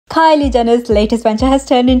Kylie Jenner's latest venture has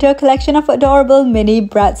turned into a collection of adorable mini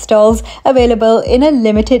Bratz dolls available in a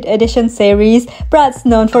limited edition series. Bratz,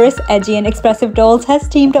 known for its edgy and expressive dolls, has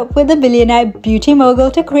teamed up with the billionaire beauty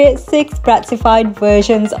mogul to create 6 Bratzified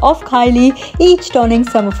versions of Kylie, each donning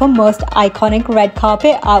some of her most iconic red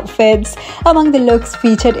carpet outfits. Among the looks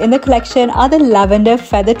featured in the collection are the lavender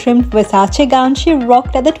feather-trimmed Versace gown she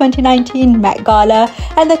rocked at the 2019 Met Gala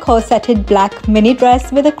and the corseted black mini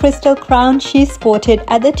dress with a crystal crown she sported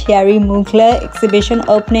at the Thierry Mugler exhibition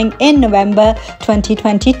opening in November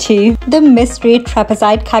 2022. The mystery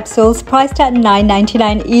Trapezoid capsules, priced at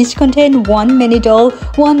 $9.99 each, contain one mini doll,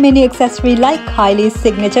 one mini accessory like Kylie's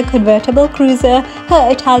signature convertible cruiser,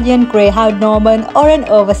 her Italian Greyhound Norman, or an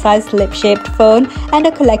oversized lip-shaped phone, and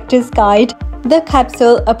a collector's guide. The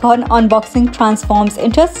capsule, upon unboxing, transforms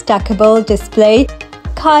into a stackable display.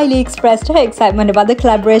 Kylie expressed her excitement about the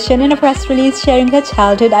collaboration in a press release, sharing her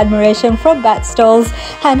childhood admiration for Bratz dolls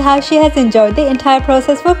and how she has enjoyed the entire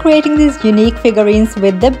process for creating these unique figurines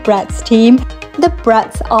with the Bratz team. The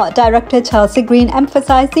Bratz art director Chelsea Green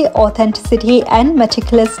emphasized the authenticity and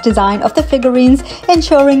meticulous design of the figurines,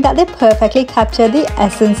 ensuring that they perfectly capture the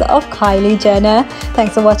essence of Kylie Jenner.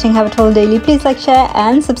 Thanks for watching Have It All Daily. Please like, share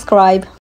and subscribe.